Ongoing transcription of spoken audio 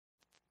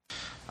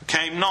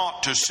came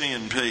not to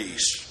send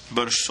peace,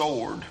 but a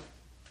sword.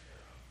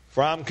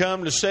 For I am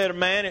come to set a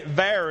man at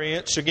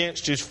variance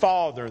against his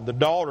father, and the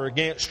daughter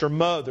against her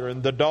mother,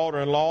 and the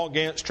daughter-in-law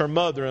against her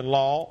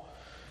mother-in-law.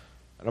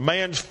 And a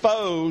man's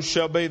foes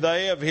shall be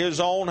they of his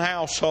own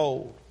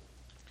household.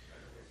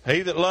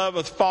 He that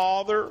loveth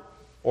father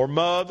or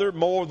mother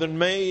more than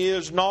me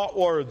is not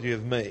worthy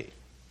of me.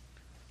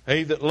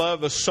 He that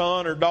loveth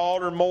son or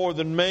daughter more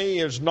than me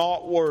is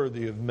not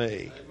worthy of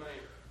me.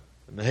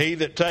 And he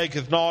that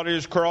taketh not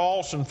his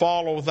cross and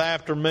followeth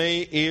after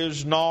me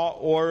is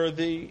not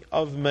worthy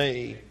of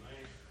me.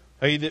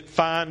 He that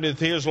findeth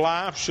his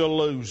life shall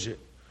lose it.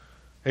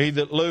 He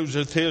that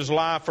loseth his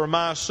life for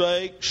my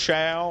sake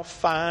shall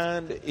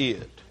find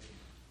it.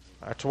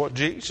 That's what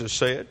Jesus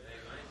said.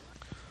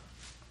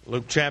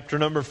 Luke chapter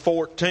number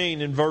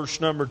 14 and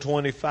verse number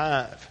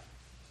 25.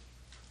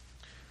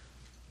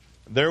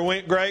 There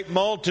went great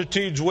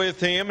multitudes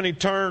with him, and he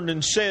turned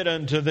and said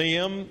unto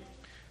them,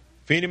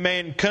 If any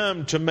man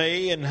come to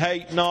me and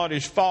hate not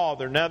his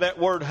father. Now that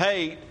word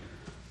hate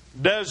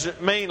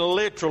doesn't mean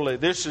literally.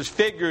 This is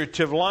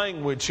figurative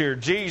language here.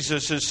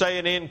 Jesus is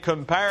saying in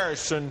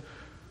comparison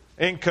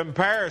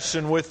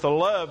with the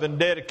love and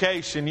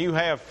dedication you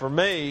have for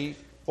me,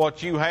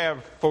 what you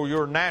have for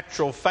your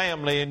natural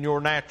family and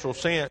your natural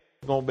sense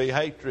is going to be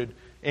hatred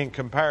in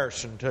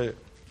comparison to it.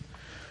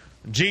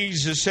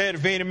 Jesus said,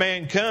 If any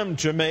man come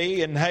to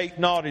me and hate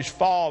not his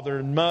father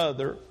and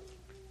mother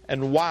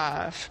and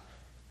wife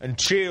and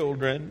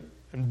children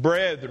and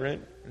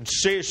brethren and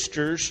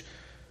sisters,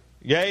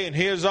 yea, and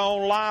his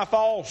own life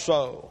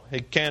also,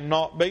 he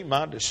cannot be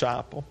my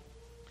disciple.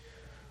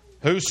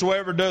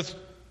 Whosoever doth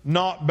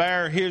not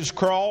bear his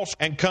cross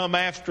and come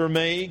after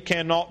me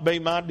cannot be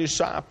my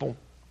disciple.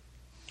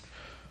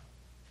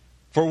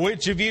 For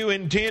which of you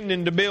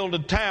intending to build a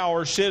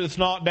tower sitteth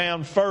not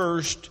down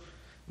first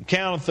and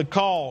counteth the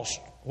cost,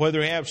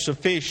 whether he have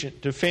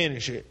sufficient to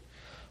finish it?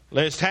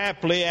 Lest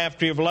haply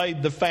after he have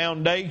laid the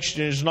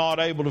foundation is not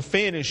able to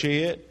finish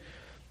it,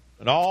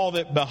 and all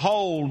that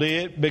behold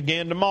it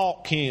begin to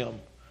mock him,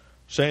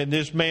 saying,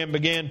 This man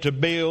began to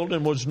build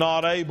and was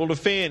not able to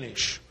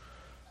finish.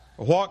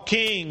 What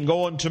king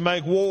going to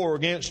make war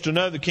against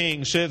another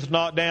king sitteth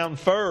not down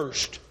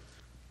first,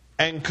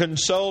 and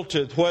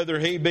consulteth whether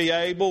he be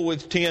able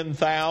with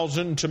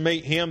 10,000 to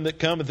meet him that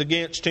cometh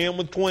against him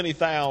with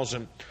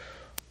 20,000?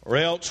 Or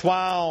else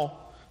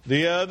while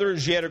the other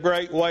is yet a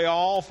great way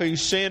off, he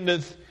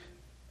sendeth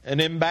an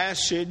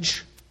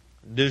embassage,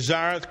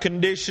 desireth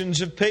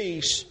conditions of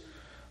peace.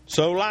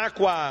 So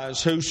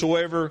likewise,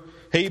 whosoever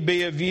he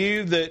be of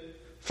you that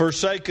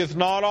forsaketh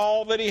not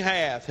all that he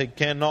hath, he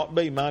cannot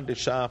be my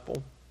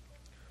disciple.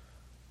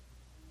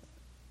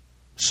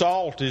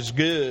 Salt is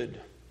good,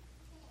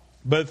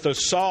 but the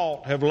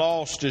salt have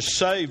lost its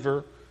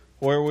savor,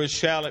 wherewith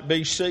shall it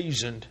be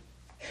seasoned?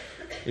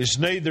 Is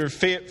neither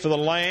fit for the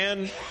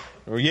land,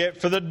 nor yet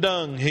for the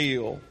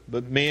dunghill,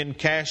 but men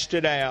cast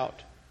it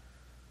out.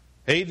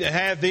 He that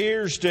hath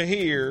ears to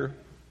hear,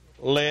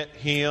 let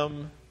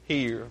him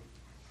hear.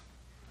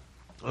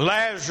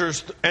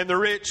 Lazarus and the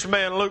rich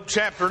man, Luke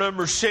chapter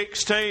number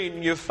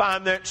 16, you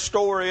find that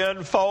story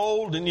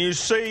unfold, and you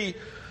see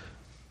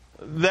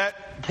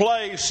that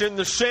place in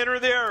the center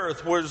of the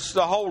earth was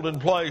the holding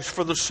place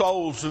for the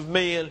souls of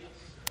men.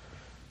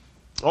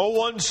 On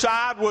one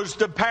side was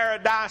the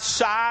paradise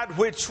side,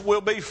 which will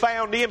be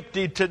found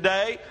empty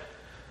today.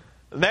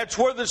 And that's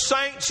where the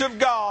saints of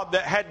God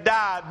that had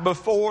died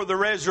before the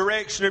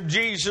resurrection of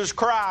Jesus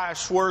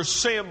Christ were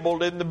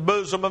assembled in the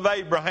bosom of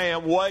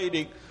Abraham,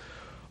 waiting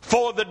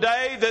for the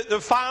day that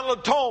the final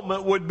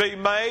atonement would be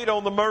made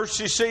on the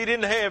mercy seat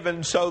in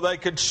heaven, so they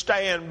could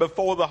stand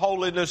before the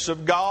holiness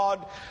of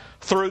God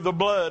through the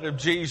blood of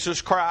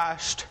Jesus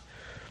Christ.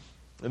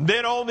 And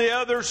then on the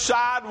other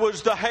side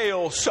was the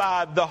hell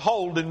side, the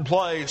holding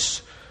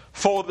place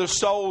for the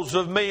souls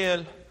of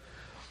men.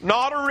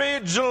 Not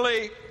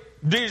originally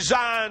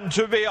designed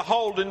to be a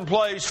holding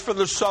place for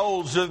the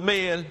souls of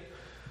men.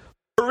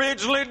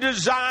 Originally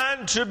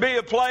designed to be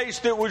a place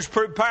that was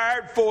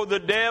prepared for the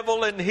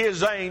devil and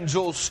his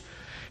angels.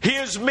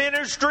 His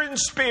ministering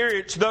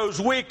spirits, those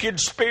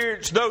wicked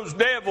spirits, those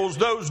devils,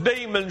 those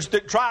demons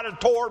that try to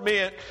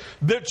torment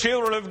the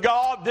children of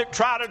God, that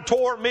try to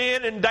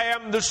torment and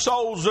damn the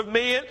souls of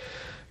men,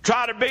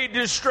 try to be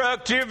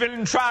destructive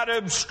and try to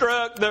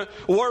obstruct the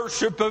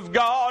worship of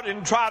God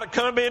and try to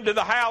come into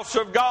the house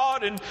of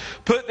God and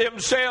put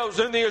themselves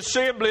in the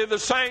assembly of the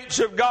saints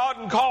of God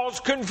and cause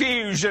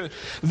confusion.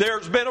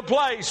 There's been a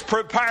place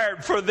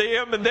prepared for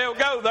them, and they'll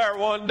go there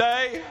one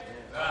day.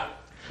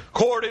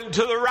 According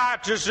to the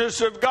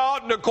righteousness of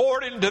God and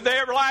according to the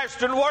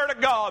everlasting Word of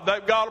God,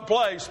 they've got a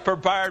place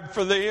prepared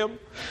for them.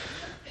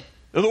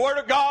 The Word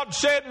of God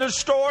said in the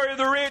story of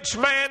the rich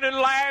man and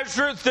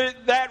Lazarus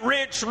that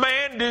rich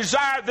man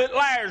desired that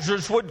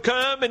Lazarus would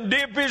come and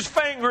dip his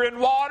finger in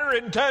water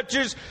and touch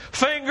his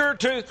finger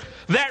to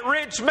that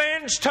rich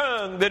man's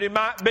tongue, that he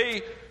might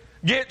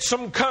get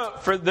some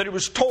comfort, that he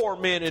was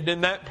tormented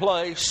in that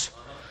place.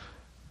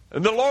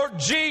 And the Lord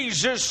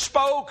Jesus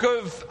spoke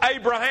of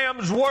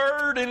Abraham's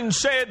word and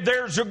said,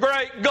 there's a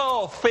great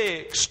gulf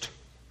fixed.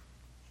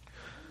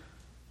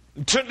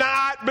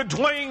 Tonight,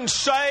 between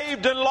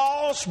saved and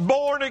lost,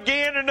 born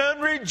again and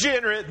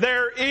unregenerate,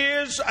 there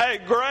is a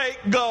great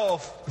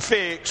gulf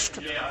fixed.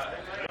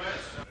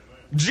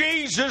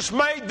 Jesus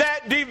made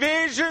that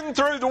division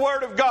through the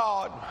Word of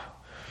God.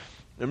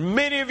 And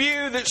many of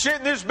you that sit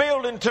in this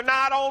building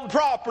tonight own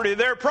property.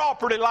 They're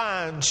property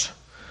lines.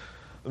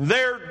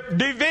 They're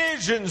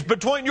divisions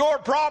between your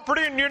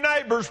property and your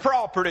neighbor's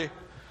property.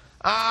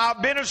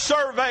 I've been a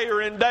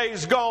surveyor in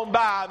days gone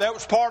by. That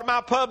was part of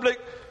my public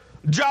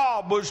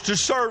job, was to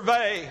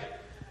survey.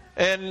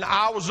 And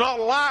I was not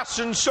a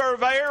licensed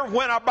surveyor.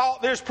 When I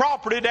bought this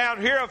property down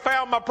here, I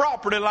found my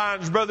property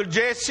lines, Brother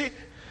Jesse.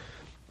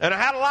 And I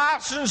had a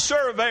licensed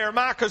surveyor,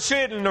 Micah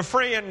Sidden, a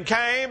friend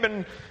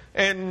came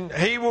and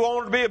he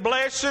wanted to be a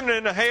blessing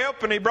and a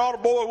help, and he brought a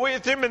boy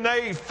with him, and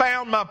they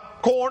found my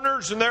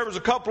corners, and there was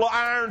a couple of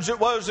irons that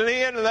wasn't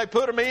in, and they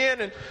put them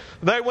in, and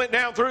they went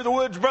down through the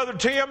woods, Brother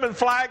Tim, and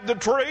flagged the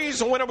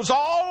trees. And when it was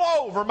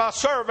all over, my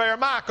surveyor,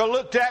 Michael,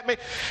 looked at me,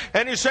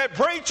 and he said,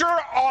 "Preacher,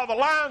 are the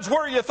lines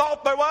where you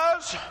thought they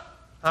was?"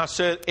 I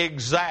said,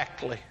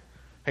 "Exactly."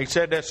 He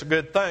said, "That's a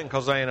good thing,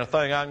 because there ain't a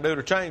thing I can do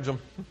to change them."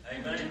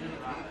 Amen.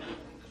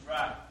 That's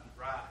right.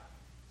 Right.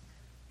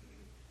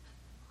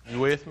 You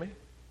with me?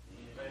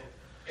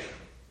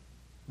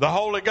 The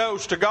Holy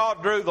Ghost of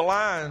God drew the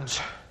lines.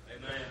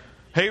 Amen.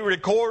 He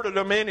recorded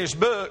them in His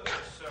book.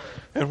 Yes,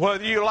 and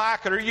whether you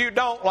like it or you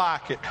don't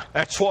like it,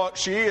 that's what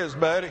she is,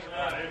 buddy.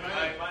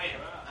 Amen.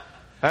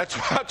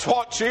 That's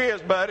what she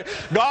is, buddy.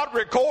 God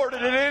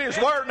recorded it in His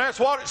Word, and that's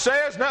what it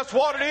says, and that's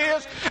what it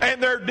is.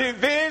 And there are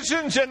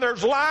divisions, and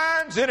there's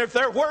lines, and if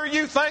they're where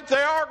you think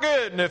they are,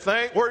 good. And if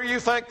they ain't where you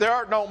think they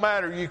are, it don't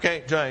matter. You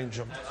can't change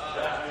them.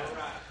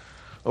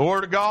 The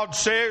Word of God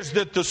says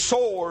that the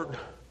sword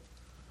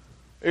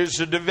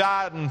is a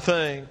dividing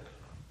thing.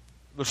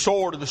 The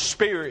sword of the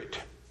Spirit.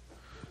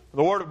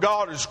 The Word of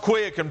God is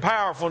quick and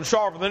powerful and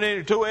sharper than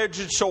any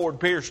two-edged sword,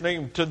 piercing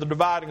even to the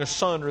dividing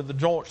asunder of the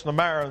joints and the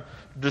marrow,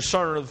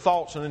 discerner of the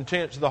thoughts and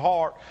intents of the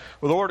heart.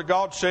 Well, the Word of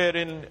God said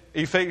in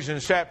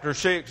Ephesians chapter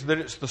 6 that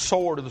it's the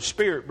sword of the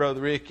Spirit,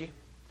 Brother Ricky.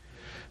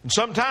 And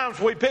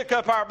sometimes we pick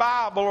up our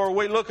Bible or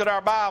we look at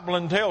our Bible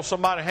and tell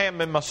somebody, "Hand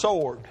me my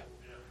sword."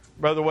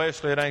 Brother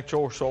Wesley, it ain't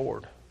your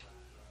sword.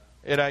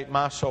 It ain't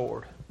my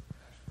sword.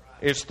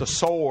 It's the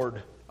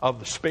sword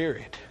of the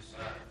Spirit.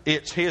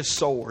 It's His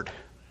sword.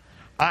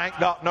 I ain't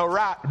got no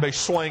right to be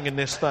swinging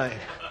this thing.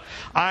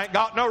 I ain't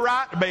got no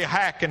right to be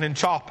hacking and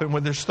chopping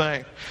with this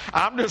thing.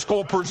 I'm just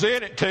going to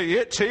present it to you.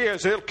 It's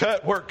His. It'll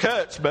cut where it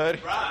cuts, buddy.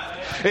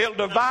 It'll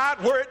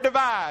divide where it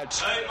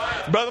divides.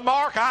 Brother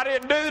Mark, I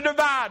didn't do the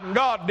dividing.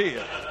 God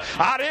did.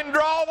 I didn't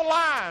draw the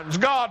lines.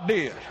 God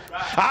did.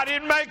 I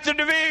didn't make the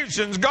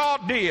divisions.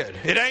 God did.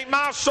 It ain't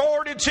my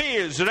sword. It's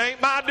His. It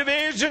ain't my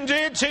divisions.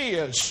 It's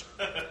His.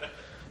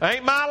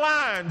 Ain't my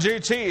lines.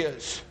 It's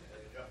His.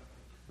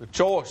 The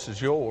choice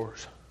is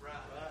yours.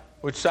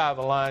 Which side of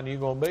the line are you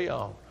going to be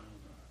on?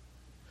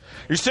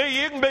 You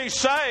see, you can be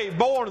saved,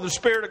 born of the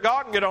Spirit of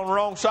God, and get on the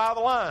wrong side of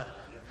the line.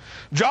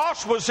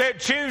 Joshua said,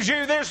 "Choose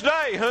you this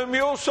day whom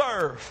you'll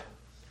serve."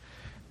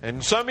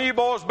 And some of you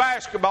boys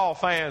basketball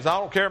fans, I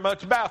don't care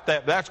much about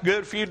that, but that's good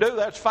if you do.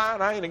 That's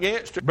fine. I ain't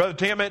against it. Brother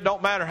Tim, it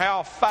don't matter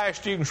how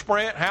fast you can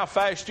sprint, how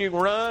fast you can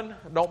run.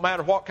 It don't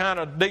matter what kind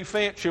of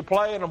defense you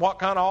play and what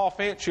kind of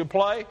offense you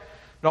play.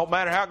 Don't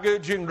matter how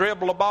good you can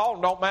dribble the ball.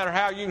 Don't matter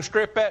how you can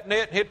strip that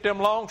net and hit them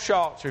long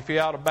shots. If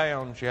you're out of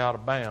bounds, you're out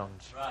of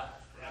bounds. Right.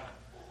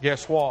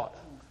 Guess what?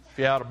 If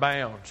you're out of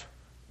bounds,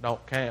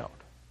 don't count.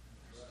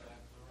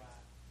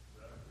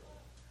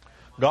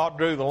 God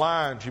drew the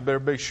lines. You better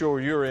be sure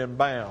you're in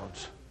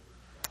bounds.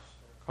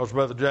 Because,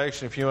 Brother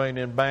Jason, if you ain't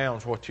in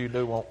bounds, what you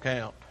do won't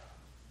count.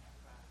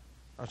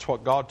 That's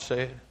what God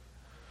said.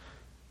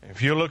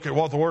 If you look at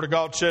what the Word of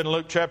God said in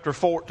Luke chapter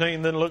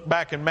 14, then look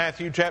back in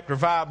Matthew chapter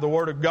 5, the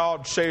Word of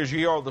God says,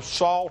 "Ye are the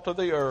salt of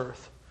the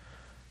earth.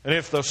 And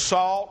if the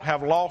salt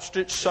have lost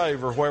its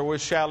savor,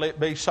 wherewith shall it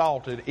be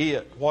salted?"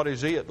 It. What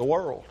is it? The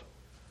world.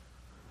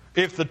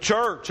 If the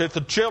church, if the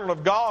children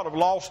of God have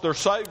lost their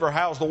savor,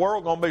 how's the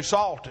world going to be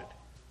salted?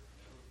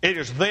 It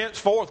is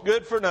thenceforth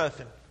good for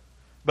nothing,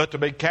 but to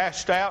be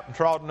cast out and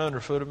trodden under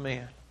foot of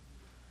men.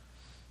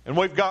 And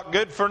we've got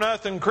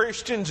good-for-nothing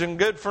Christians and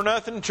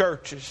good-for-nothing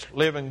churches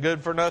living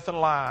good-for-nothing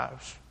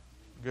lives.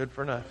 Good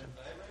for nothing.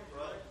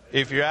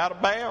 If you're out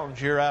of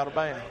bounds, you're out of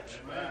bounds.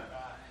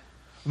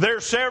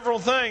 There's several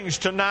things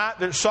tonight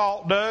that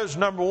salt does.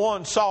 Number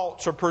one,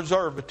 salt's a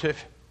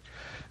preservative.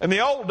 In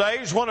the old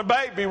days, when a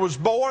baby was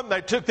born,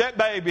 they took that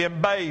baby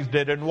and bathed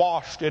it and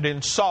washed it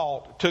in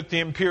salt. Took the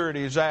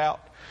impurities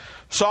out.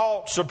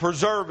 Salt's a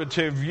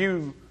preservative.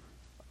 You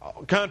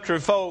country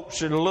folks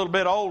that are a little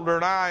bit older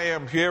than I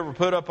am, if you ever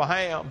put up a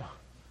ham,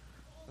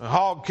 a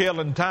hog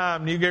killing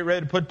time, and you get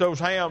ready to put those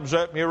hams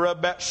up and you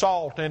rub that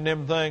salt in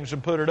them things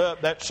and put it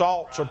up, that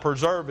salt's a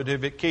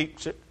preservative. It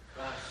keeps it.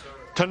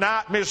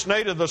 Tonight, Miss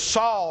Nita, the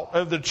salt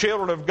of the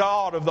children of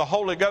God, of the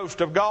Holy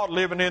Ghost of God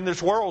living in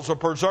this world is a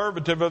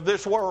preservative of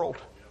this world.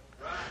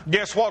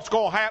 Guess what's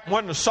going to happen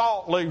when the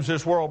salt leaves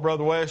this world,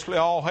 Brother Wesley?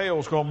 All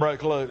hell's going to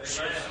break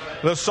loose.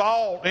 The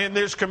salt in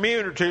this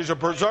community is a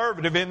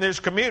preservative in this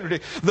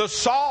community. The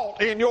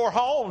salt in your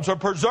homes is a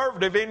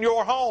preservative in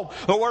your home.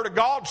 The Word of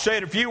God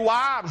said, if you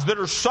wives that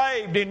are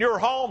saved in your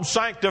home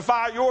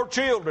sanctify your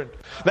children.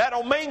 That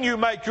don't mean you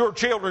make your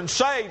children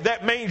saved.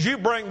 That means you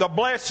bring the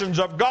blessings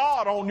of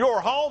God on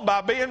your home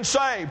by being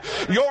saved.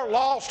 Your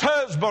lost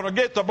husband will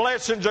get the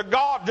blessings of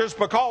God just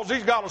because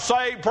he's got a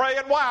saved,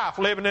 praying wife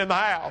living in the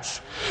house.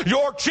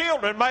 Your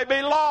children may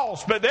be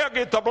lost, but they'll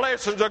get the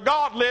blessings of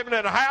God living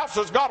in a house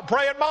that's got a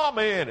praying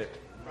mama in it.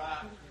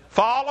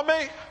 Follow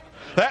me?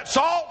 That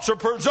salt's a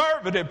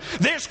preservative.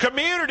 This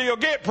community will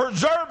get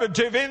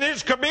preservative in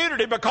this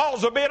community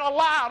because of being a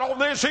light on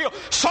this hill.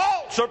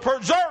 Salt's a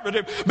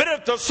preservative. But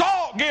if the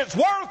salt gets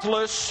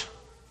worthless,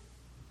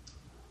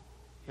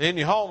 then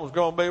your home is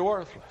going to be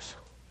worthless.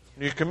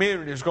 Your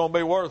community is going to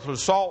be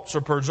worthless. Salt's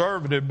a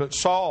preservative, but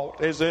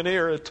salt is an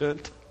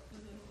irritant.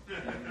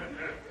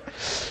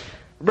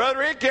 Brother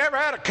Rick, you ever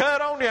had a cut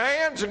on your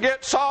hands and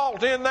get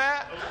salt in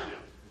that?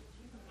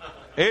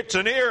 It's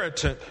an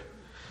irritant.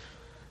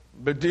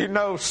 But do you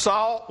know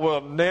salt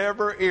will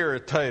never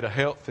irritate a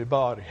healthy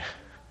body?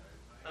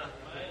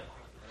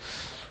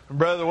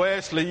 Brother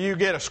Wesley, you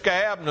get a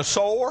scab and a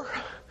sore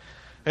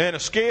and a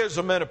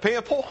schism and a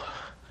pimple,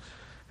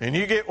 and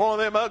you get one of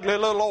them ugly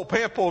little old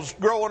pimples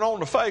growing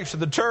on the face of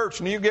the church,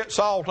 and you get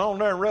salt on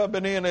there and rub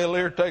it in, it'll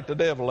irritate the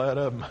devil out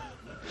of them.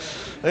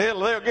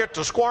 They'll get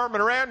to squirming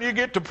around. You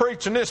get to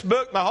preaching this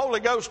book, and the Holy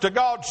Ghost of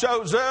God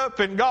shows up,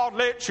 and God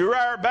lets you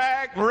rear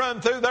back and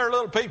run through their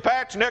little pea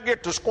patch, and they'll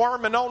get to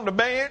squirming on the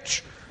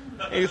bench.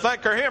 You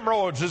think their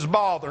hemorrhoids is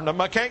bothering them.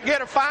 They can't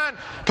get a fine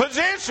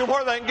position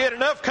where they can get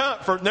enough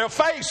comfort, and their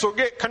face will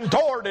get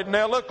contorted, and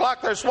they'll look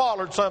like they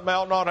swallowed something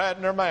else not had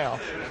in their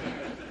mouth.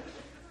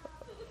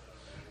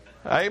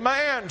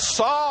 Amen.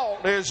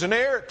 Salt is an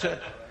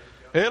irritant.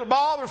 It'll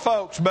bother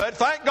folks, but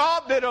thank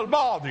God that it'll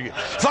bother you.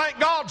 Thank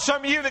God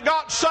some of you that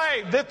got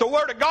saved, that the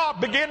Word of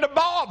God began to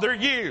bother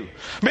you.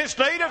 Miss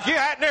Nita, if you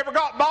hadn't ever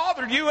got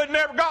bothered, you would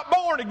never got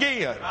born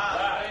again.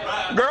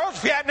 Girls,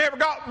 if you hadn't ever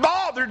got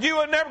bothered, you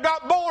would never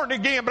got born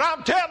again. But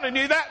I'm telling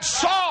you, that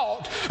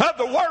salt of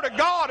the Word of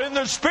God and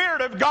the Spirit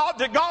of God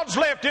that God's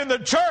left in the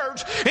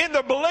church, in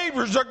the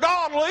believers of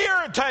God, will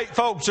irritate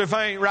folks if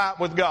they ain't right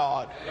with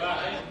God.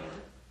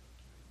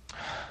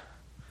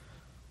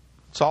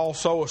 It's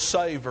also a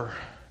savor.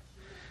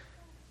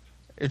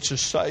 It's a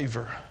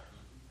savor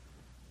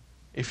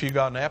if you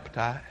got an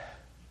appetite.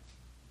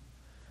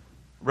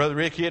 Brother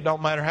Ricky, it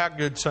don't matter how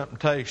good something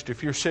tastes.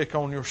 If you're sick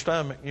on your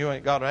stomach and you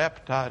ain't got an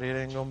appetite, it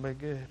ain't going to be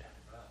good.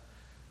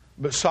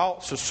 But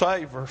salt's a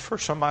savor for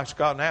somebody that's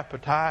got an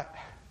appetite.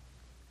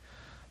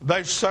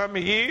 There's some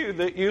of you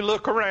that you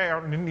look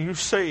around and you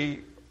see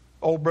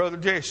old Brother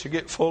Jesse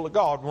get full of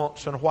God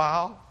once in a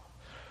while.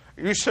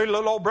 You see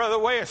little old Brother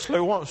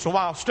Wesley once in a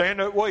while stand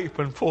up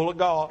weeping full of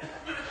God.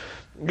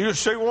 You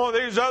see one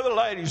of these other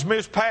ladies,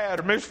 Miss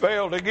Pat or Miss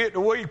Val, they get to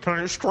weeping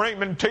and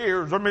streaming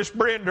tears, or Miss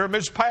Brenda or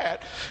Miss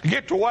Pat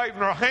get to waving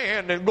her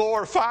hand and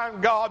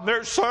glorifying God. And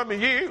there's some of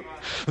you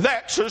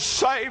that's a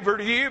savor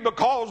to you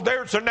because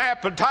there's an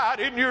appetite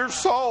in your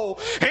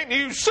soul, and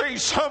you see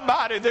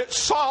somebody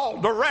that's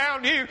salt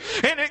around you,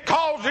 and it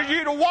causes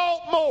you to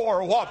want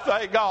more of what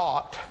they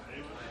got.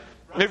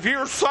 If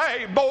you're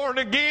saved, born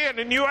again,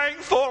 and you ain't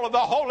full of the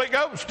Holy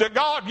Ghost of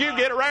God, you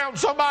get around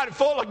somebody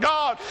full of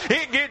God,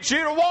 it gets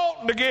you to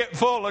wanting to get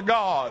full of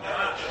God.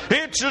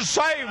 It's a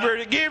savor.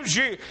 It gives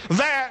you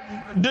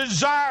that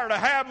desire to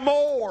have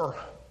more.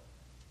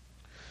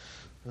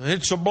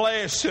 It's a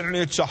blessing and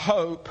it's a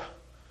hope.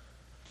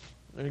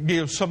 It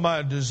gives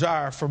somebody a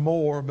desire for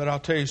more, but I'll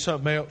tell you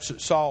something else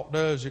that salt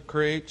does. It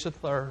creates a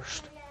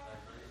thirst.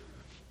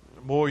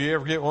 Boy, you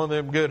ever get one of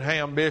them good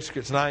ham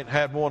biscuits, and I ain't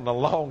had one in a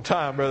long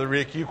time, Brother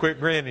Rick. You quit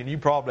grinning. You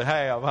probably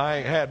have. I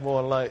ain't had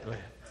one lately.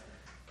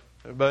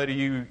 Buddy,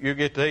 you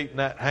get to eating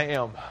that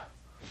ham.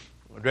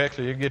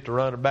 Directly, you get to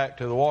running back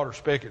to the water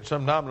spigot.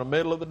 Sometime in the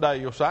middle of the day,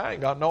 you'll say, I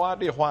ain't got no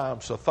idea why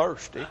I'm so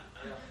thirsty.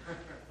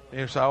 And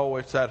you'll say, oh,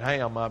 it's that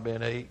ham I've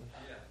been eating.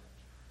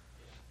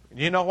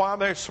 You know why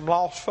there's some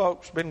lost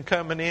folks been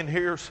coming in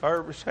here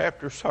service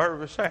after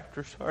service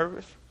after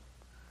service?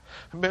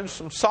 There's been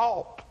some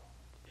salt.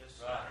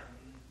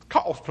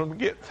 Caused them to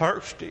get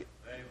thirsty.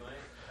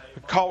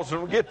 Caused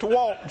them to get to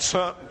wanting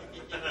something.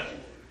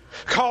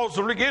 Caused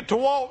them to get to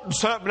wanting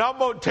something. I'm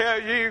going to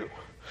tell you,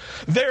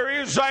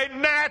 there is a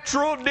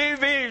natural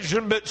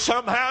division, but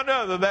somehow or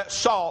another that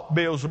salt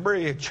builds a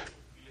bridge.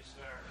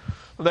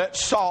 That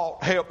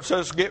salt helps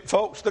us get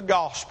folks the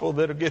gospel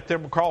that'll get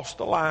them across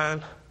the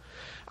line.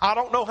 I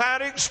don't know how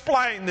to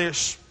explain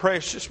this,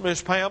 precious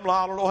Miss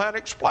Pamela. I don't know how to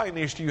explain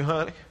this to you,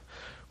 honey.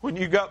 When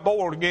you got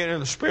born again in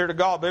the Spirit of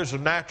God, there's a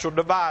natural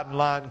dividing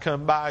line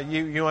come by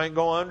you. You ain't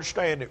going to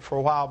understand it for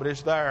a while, but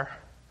it's there.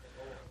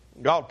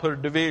 God put a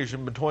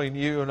division between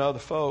you and other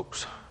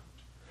folks.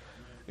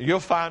 You'll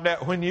find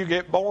out when you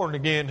get born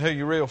again who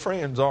your real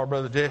friends are,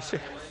 Brother Jesse.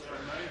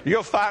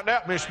 You'll find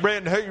out, Miss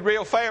Brenda, who your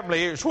real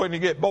family is when you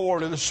get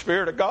born of the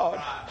Spirit of God.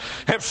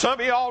 Have some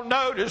of y'all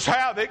noticed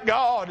how that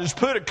God has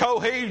put a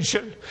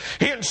cohesion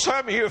in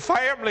some of your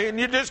family, and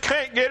you just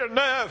can't get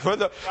enough of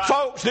the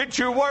folks that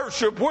you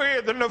worship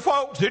with and the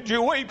folks that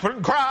you weep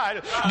and cry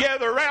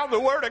together around the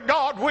Word of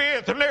God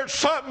with, and there's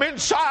something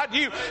inside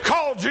you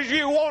causes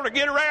you want to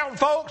get around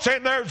folks,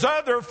 and there's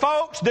other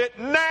folks that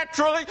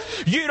naturally,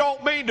 you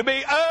don't mean to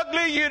be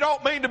ugly, you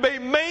don't mean to be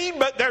mean,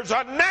 but there's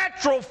a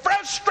natural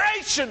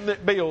frustration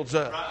that builds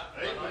up.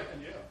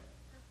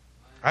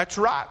 That's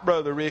right,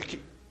 Brother Ricky.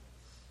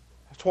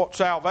 That's what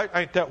salvation.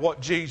 Ain't that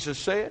what Jesus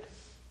said?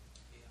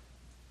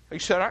 He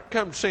said, I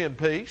come to send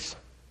peace.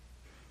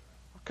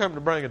 I come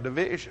to bring a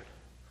division.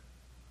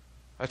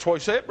 That's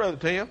what he said, Brother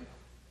Tim.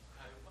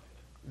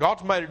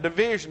 God's made a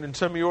division in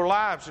some of your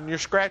lives, and you're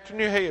scratching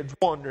your heads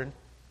wondering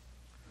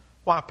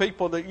why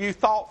people that you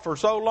thought for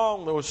so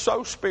long that was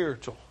so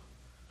spiritual,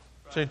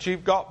 since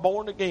you've got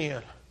born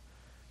again,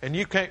 and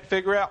you can't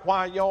figure out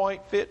why y'all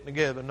ain't fitting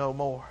together no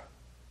more.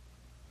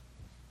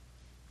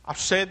 I've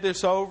said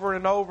this over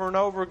and over and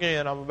over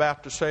again. I'm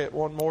about to say it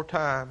one more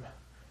time.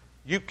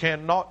 You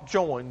cannot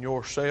join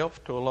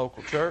yourself to a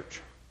local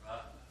church.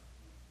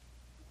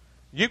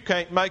 You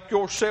can't make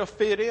yourself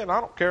fit in.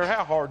 I don't care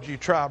how hard you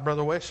try,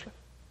 Brother Wesley.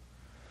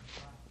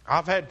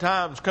 I've had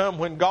times come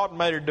when God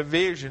made a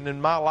division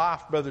in my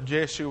life, Brother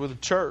Jesse, with a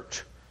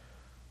church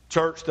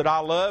that I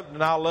loved,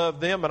 and I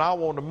loved them, and I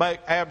wanted to make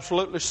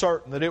absolutely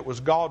certain that it was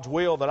God's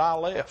will that I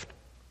left,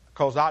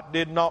 because I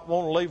did not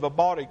want to leave a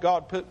body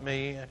God put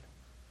me in.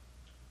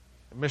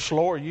 And Miss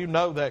Laura, you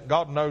know that.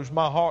 God knows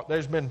my heart.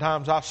 There's been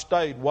times I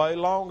stayed way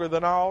longer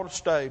than I ought to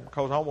stay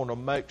because I want to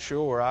make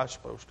sure I was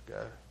supposed to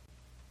go.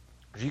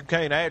 Because you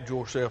can't add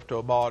yourself to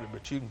a body,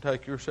 but you can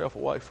take yourself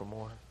away from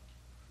one.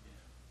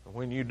 And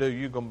when you do,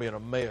 you're going to be in a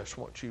mess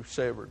once you've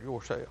severed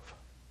yourself.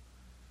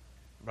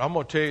 But I'm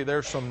going to tell you,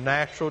 there's some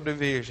natural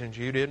divisions.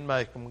 You didn't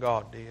make them,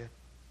 God did.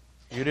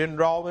 You didn't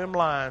draw them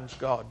lines,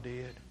 God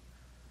did.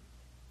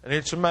 And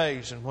it's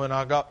amazing. When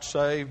I got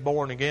saved,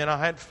 born again, I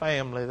had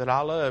family that I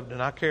loved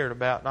and I cared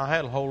about, and I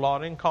had a whole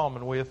lot in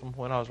common with them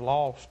when I was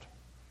lost.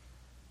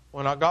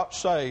 When I got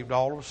saved,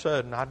 all of a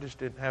sudden, I just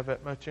didn't have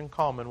that much in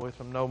common with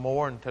them no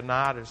more. And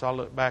tonight, as I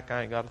look back,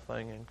 I ain't got a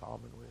thing in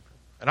common with them.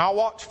 And I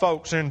watch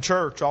folks in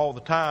church all the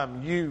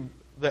time. You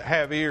that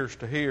have ears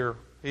to hear.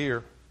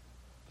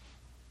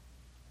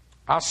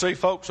 I see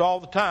folks all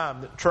the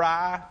time that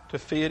try to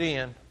fit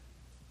in.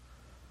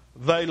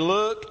 They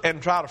look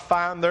and try to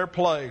find their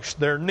place,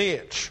 their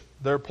niche,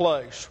 their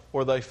place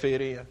where they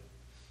fit in.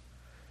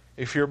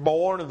 If you're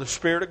born of the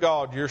Spirit of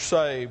God, you're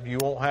saved. You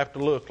won't have to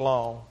look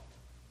long,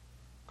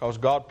 because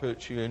God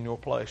puts you in your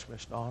place,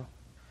 Miss Donna.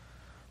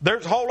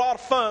 There's a whole lot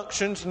of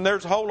functions, and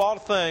there's a whole lot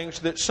of things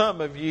that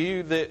some of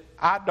you that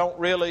I don't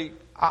really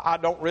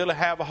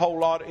have a whole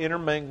lot of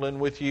intermingling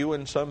with you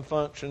in some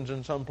functions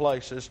in some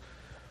places.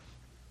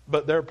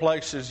 But there are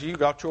places you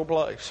got your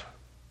place.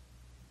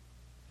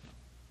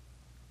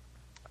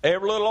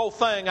 Every little old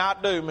thing I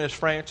do, Miss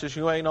Francis,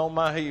 you ain't on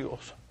my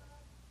heels.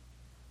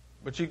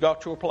 But you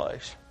got your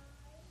place.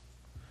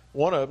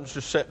 One of them's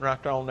just sitting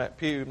right there on that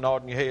pew,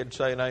 nodding your head,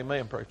 saying,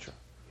 "Amen, preacher."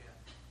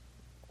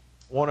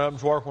 One of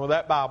them's working with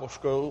that Bible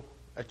school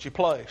at your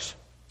place.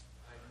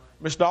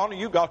 Miss Donna,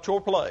 you got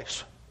your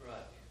place.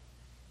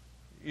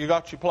 You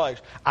got your place.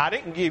 I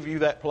didn't give you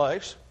that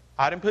place.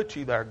 I didn't put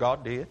you there.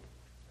 God did.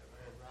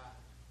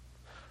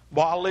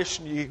 Well, I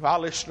listen to you. I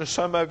listen to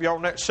some of you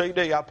on that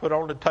CD I put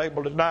on the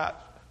table tonight.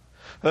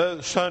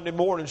 Sunday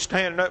morning,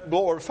 standing up,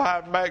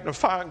 glorifying,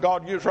 magnifying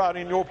God. You was right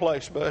in your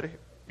place, buddy.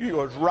 You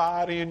was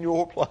right in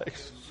your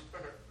place.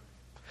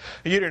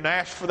 You didn't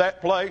ask for that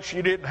place.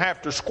 You didn't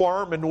have to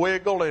squirm and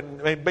wiggle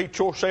and beat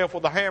yourself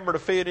with a hammer to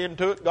fit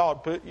into it.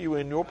 God put you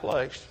in your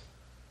place.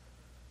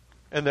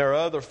 And there are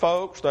other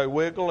folks, they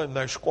wiggle and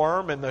they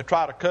squirm and they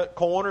try to cut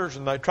corners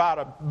and they try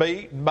to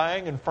beat and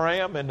bang and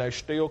fram, and they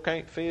still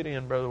can't fit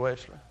in, Brother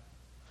Wesley.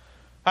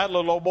 I had a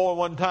little old boy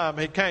one time,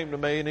 he came to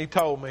me and he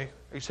told me,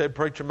 he said,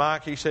 "Preacher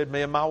Mike," he said,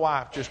 "me and my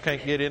wife just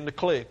can't get in the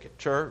clique at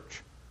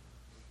church."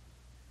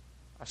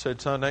 I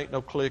said, "Son, there ain't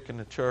no clique in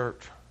the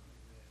church.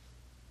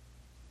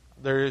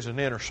 There is an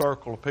inner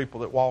circle of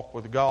people that walk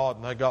with God,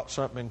 and they got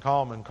something in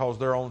common because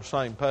they're on the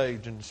same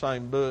page in the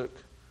same book.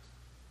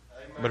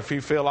 Amen. But if you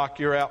feel like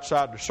you're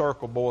outside the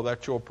circle, boy,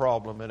 that's your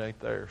problem. It ain't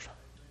theirs."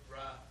 Right.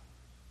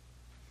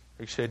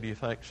 He said, "Do you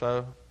think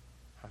so?"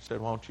 I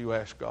said, "Why don't you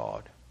ask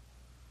God?"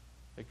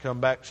 He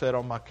come back, sat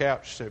on my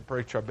couch, and said,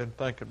 "Preacher, I've been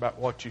thinking about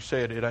what you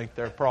said. It ain't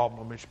their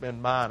problem. It's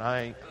been mine.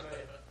 I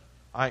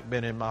ain't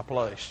been in my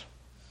place."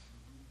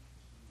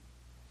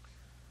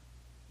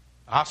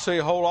 I see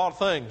a whole lot of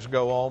things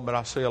go on, but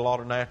I see a lot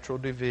of natural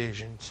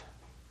divisions.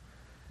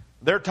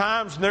 There are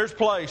times and there's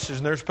places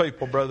and there's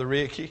people, Brother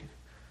Ricky,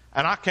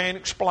 and I can't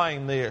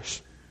explain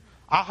this.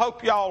 I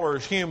hope y'all are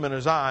as human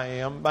as I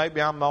am.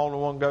 Maybe I'm the only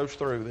one who goes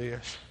through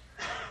this.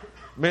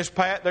 Miss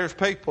Pat, there's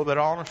people that,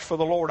 honest for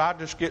the Lord, I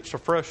just get so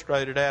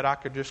frustrated at I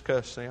could just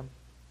cuss them.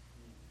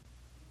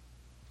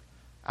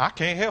 I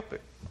can't help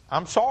it.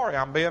 I'm sorry.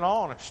 I'm being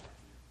honest.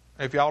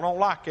 If y'all don't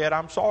like that,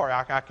 I'm sorry.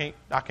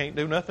 I can't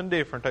do nothing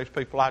different. There's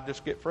people I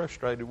just get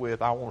frustrated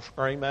with. I want to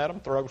scream at them,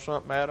 throw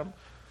something at them.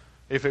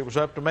 If it was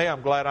up to me,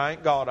 I'm glad I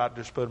ain't God. I'd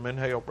just put them in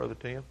hell, Brother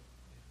Tim.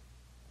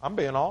 I'm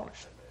being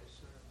honest.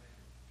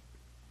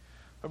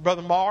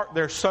 Brother Mark,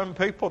 there's some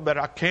people that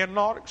I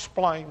cannot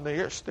explain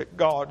this, that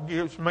God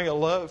gives me a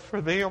love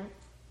for them.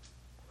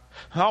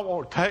 I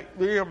want to take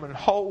them and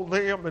hold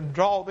them and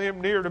draw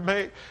them near to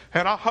me.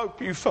 And I hope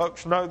you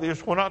folks know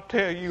this. When I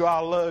tell you I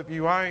love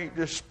you, I ain't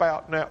just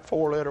spouting out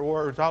 4-letter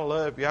words. I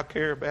love you. I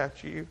care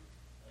about you.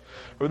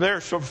 But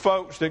there's some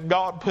folks that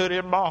God put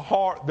in my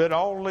heart that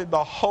only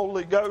the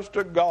Holy Ghost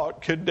of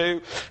God can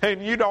do.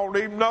 And you don't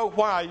even know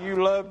why you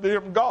love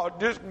them. God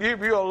just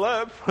give you a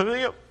love for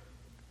them.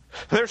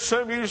 There's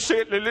some of you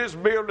sitting in this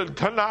building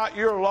tonight,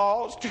 you're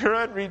lost, you're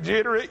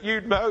unregenerate, you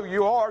know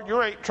you are.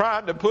 You ain't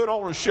trying to put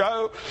on a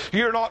show.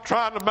 You're not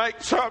trying to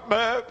make something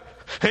up.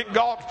 And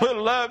God's put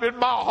love in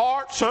my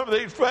heart. Some of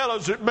these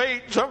fellows that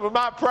meet, some of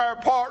my prayer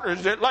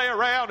partners that lay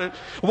around and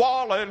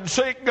wallow and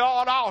seek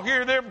God, I'll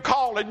hear them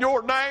calling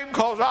your name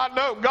because I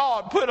know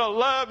God put a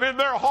love in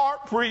their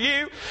heart for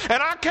you.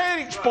 And I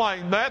can't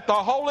explain that. The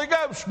Holy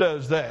Ghost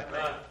does that.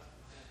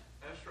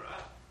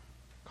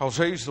 Because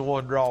He's the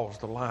one who draws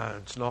the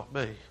lines, not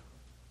me.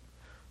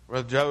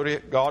 Brother Jody,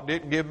 God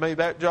didn't give me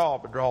that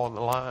job of drawing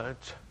the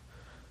lines.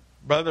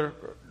 Brother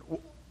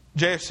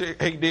Jesse,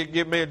 he did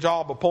give me a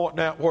job of pointing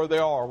out where they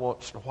are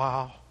once in a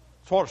while.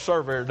 That's what a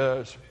surveyor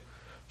does.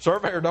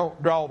 Surveyor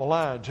don't draw the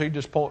lines. He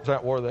just points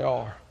out where they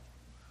are.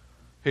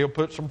 He'll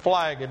put some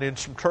flagging in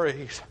some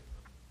trees.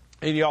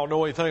 And y'all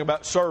know anything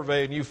about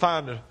surveying, you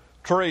find a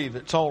tree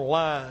that's on a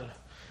line.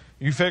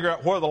 You figure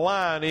out where the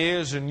line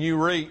is and you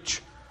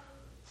reach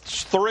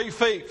 3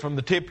 feet from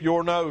the tip of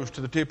your nose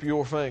to the tip of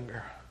your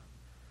finger.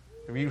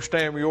 If you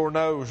stand with your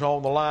nose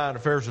on the line,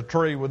 if there's a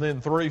tree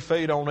within 3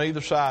 feet on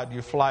either side,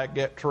 you flag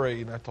that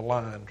tree, and that's a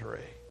line tree.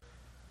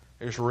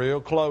 It's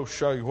real close to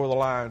show you where the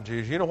lines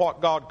is. You know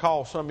what God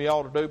calls some of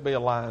y'all to do? Be a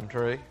line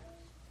tree.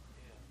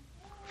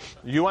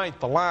 You ain't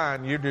the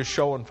line, you're just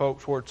showing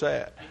folks where it's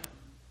at.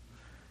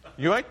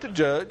 You ain't the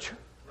judge.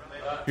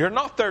 You're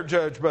not their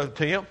judge, Brother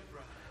Tim.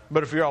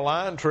 But if you're a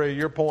line tree,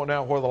 you're pointing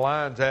out where the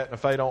line's at, and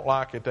if they don't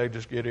like it, they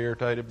just get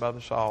irritated by the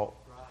salt.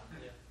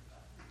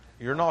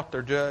 You're not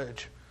their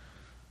judge.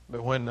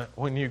 But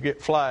when you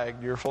get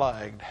flagged, you're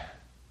flagged.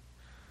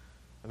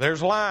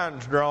 There's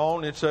lines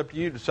drawn. It's up to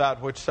you to decide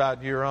which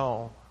side you're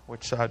on,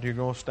 which side you're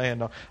going to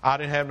stand on. I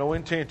didn't have no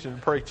intention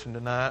of preaching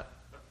tonight.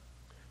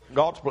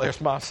 God's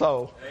blessed my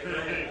soul.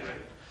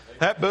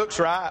 That book's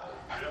right.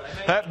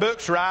 That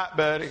book's right,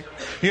 buddy.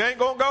 You ain't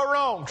going to go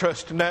wrong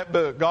trusting that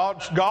book.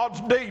 God's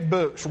deed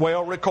book's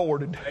well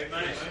recorded.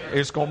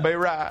 It's going to be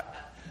right.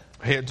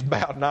 Heads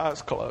bowed and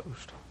eyes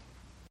closed.